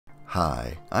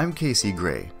Hi, I'm Casey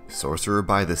Gray, Sorcerer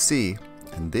by the Sea,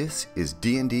 and this is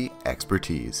D&D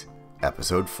Expertise,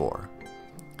 Episode 4.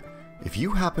 If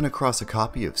you happen across a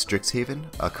copy of Strixhaven,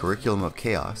 a Curriculum of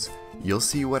Chaos, you'll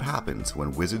see what happens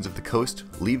when Wizards of the Coast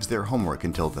leaves their homework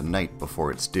until the night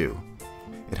before it's due.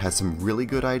 It has some really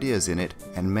good ideas in it,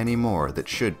 and many more that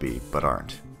should be, but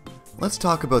aren't. Let's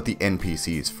talk about the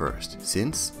NPCs first,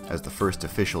 since, as the first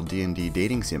official D&D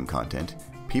dating sim content,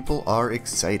 people are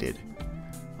excited.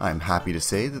 I'm happy to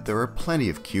say that there are plenty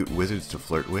of cute wizards to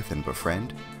flirt with and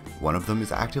befriend. One of them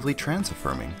is actively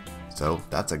trans-affirming, so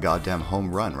that's a goddamn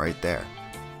home run right there.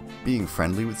 Being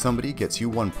friendly with somebody gets you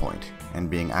 1 point, and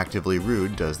being actively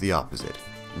rude does the opposite,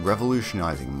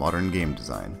 revolutionizing modern game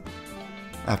design.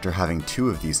 After having 2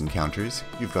 of these encounters,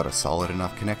 you've got a solid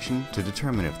enough connection to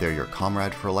determine if they're your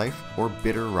comrade for life or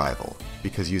bitter rival,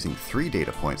 because using 3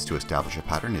 data points to establish a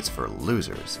pattern is for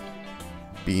losers.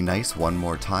 Be nice one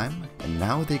more time, and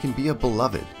now they can be a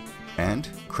beloved. And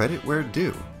credit where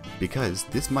due, because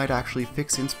this might actually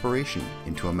fix inspiration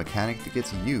into a mechanic that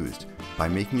gets used by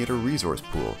making it a resource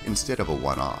pool instead of a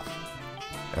one-off.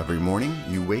 Every morning,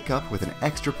 you wake up with an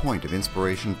extra point of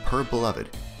inspiration per beloved,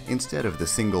 instead of the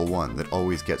single one that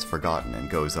always gets forgotten and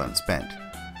goes unspent.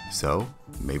 So,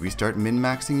 maybe start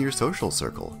min-maxing your social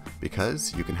circle,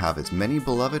 because you can have as many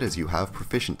beloved as you have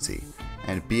proficiency,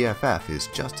 and BFF is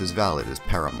just as valid as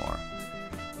Paramour.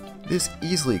 This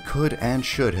easily could and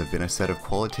should have been a set of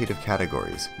qualitative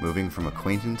categories, moving from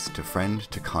acquaintance to friend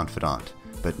to confidant,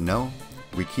 but no,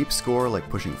 we keep score like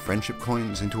pushing friendship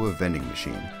coins into a vending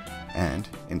machine, and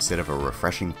instead of a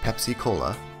refreshing Pepsi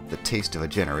Cola, the taste of a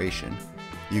generation,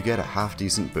 you get a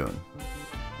half-decent boon.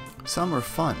 Some are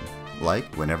fun, like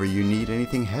whenever you need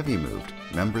anything heavy moved,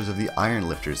 members of the Iron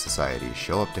Lifters Society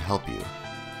show up to help you.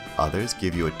 Others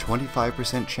give you a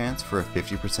 25% chance for a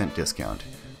 50% discount,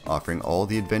 offering all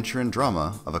the adventure and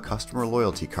drama of a customer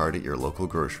loyalty card at your local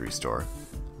grocery store.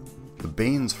 The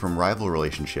banes from rival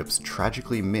relationships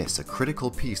tragically miss a critical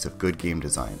piece of good game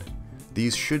design.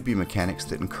 These should be mechanics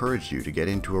that encourage you to get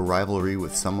into a rivalry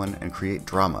with someone and create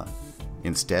drama.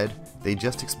 Instead, they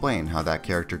just explain how that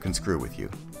character can screw with you.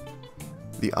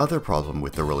 The other problem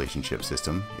with the relationship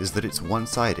system is that it's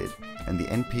one-sided, and the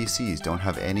NPCs don't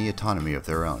have any autonomy of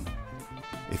their own.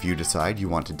 If you decide you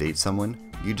want to date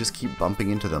someone, you just keep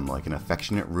bumping into them like an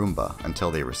affectionate Roomba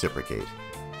until they reciprocate.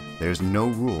 There's no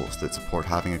rules that support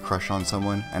having a crush on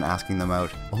someone and asking them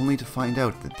out only to find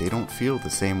out that they don't feel the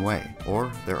same way,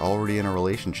 or they're already in a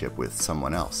relationship with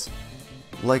someone else.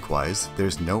 Likewise,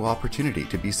 there's no opportunity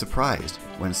to be surprised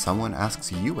when someone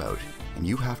asks you out, and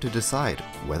you have to decide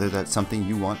whether that's something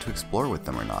you want to explore with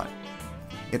them or not.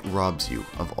 It robs you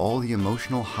of all the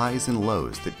emotional highs and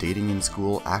lows that dating in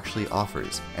school actually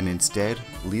offers, and instead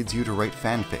leads you to write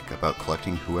fanfic about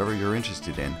collecting whoever you're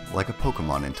interested in like a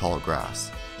Pokemon in tall grass.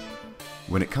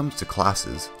 When it comes to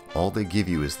classes, all they give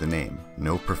you is the name,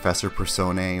 no professor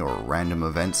personae or random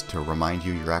events to remind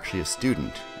you you're actually a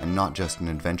student and not just an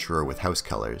adventurer with house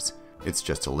colors. It's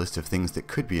just a list of things that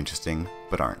could be interesting,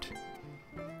 but aren't.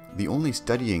 The only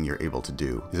studying you're able to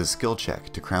do is a skill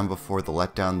check to cram before the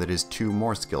letdown that is 2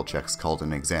 more skill checks called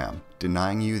an exam,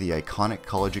 denying you the iconic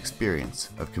college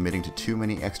experience of committing to too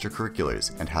many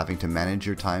extracurriculars and having to manage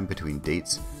your time between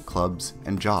dates, clubs,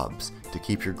 and jobs to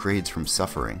keep your grades from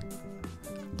suffering.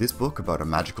 This book about a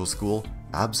magical school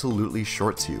absolutely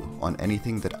shorts you on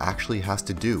anything that actually has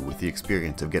to do with the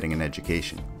experience of getting an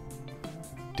education.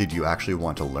 Did you actually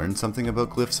want to learn something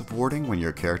about glyphs of warding when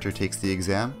your character takes the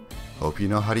exam? Hope you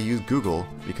know how to use Google,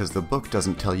 because the book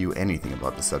doesn't tell you anything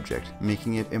about the subject,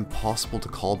 making it impossible to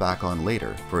call back on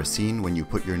later for a scene when you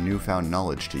put your newfound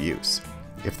knowledge to use.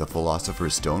 If the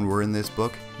Philosopher's Stone were in this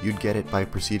book, you'd get it by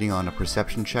proceeding on a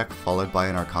perception check followed by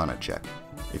an arcana check.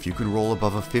 If you can roll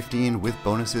above a 15 with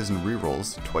bonuses and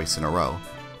rerolls twice in a row,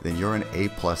 then you're an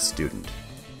A+ student.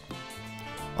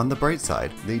 On the bright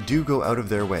side, they do go out of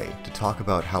their way to talk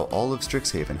about how all of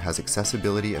Strixhaven has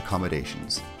accessibility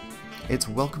accommodations. It's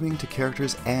welcoming to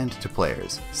characters and to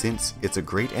players, since it's a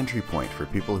great entry point for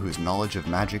people whose knowledge of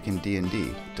magic in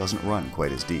D&D doesn't run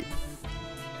quite as deep.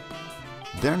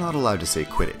 They're not allowed to say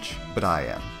Quidditch, but I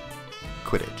am.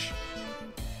 Quidditch.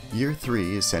 Year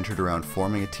 3 is centered around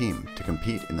forming a team to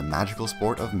compete in the magical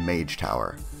sport of Mage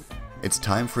Tower. It's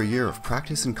time for a year of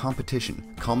practice and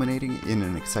competition, culminating in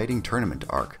an exciting tournament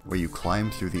arc where you climb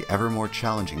through the ever more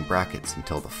challenging brackets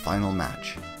until the final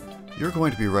match. You're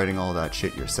going to be writing all that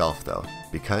shit yourself though,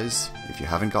 because, if you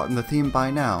haven't gotten the theme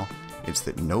by now, it's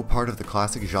that no part of the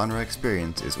classic genre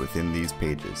experience is within these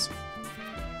pages.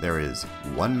 There is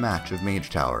 1 match of Mage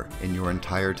Tower in your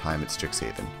entire time at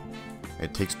Strixhaven.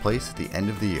 It takes place at the end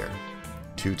of the year.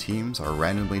 2 teams are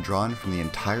randomly drawn from the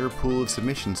entire pool of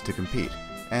submissions to compete,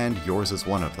 and yours is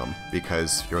one of them,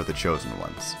 because you're the chosen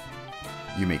ones.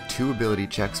 You make 2 ability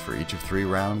checks for each of 3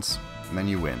 rounds, and then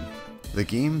you win. The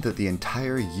game that the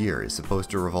entire year is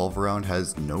supposed to revolve around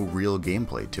has no real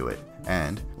gameplay to it,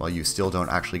 and while you still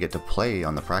don't actually get to play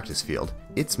on the practice field,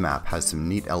 its map has some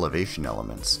neat elevation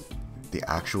elements. The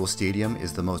actual stadium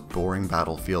is the most boring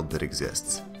battlefield that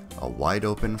exists. A wide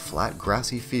open, flat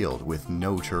grassy field with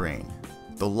no terrain.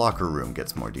 The locker room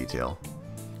gets more detail.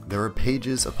 There are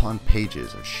pages upon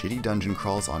pages of shitty dungeon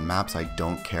crawls on maps I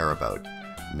don't care about.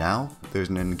 Now, there's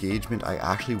an engagement I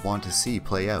actually want to see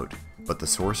play out, but the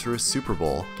Sorcerer's Super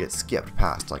Bowl gets skipped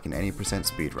past like an any %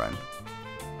 speedrun.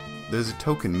 There's a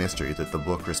token mystery that the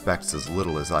book respects as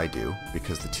little as I do,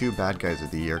 because the 2 bad guys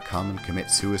of the year come and commit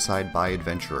suicide by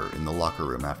adventurer in the locker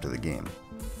room after the game.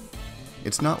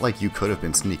 It's not like you could have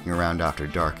been sneaking around after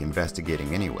dark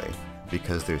investigating anyway,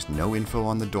 because there's no info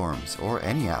on the dorms or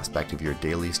any aspect of your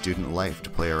daily student life to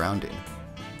play around in.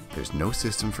 There's no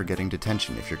system for getting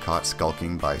detention if you're caught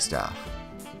skulking by staff.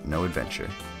 No adventure.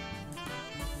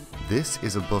 This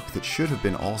is a book that should have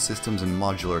been all systems and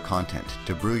modular content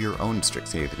to brew your own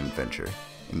Strixhaven adventure.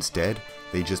 Instead,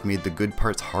 they just made the good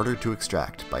parts harder to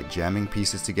extract by jamming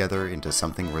pieces together into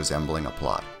something resembling a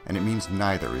plot, and it means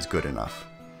neither is good enough.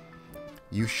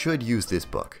 You should use this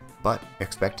book, but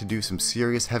expect to do some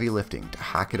serious heavy lifting to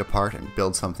hack it apart and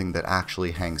build something that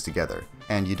actually hangs together,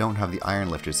 and you don't have the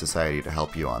Ironlifters Society to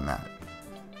help you on that.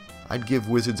 I'd give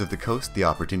Wizards of the Coast the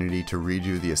opportunity to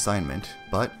redo the assignment,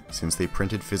 but since they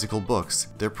printed physical books,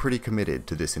 they're pretty committed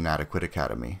to this inadequate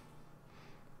academy.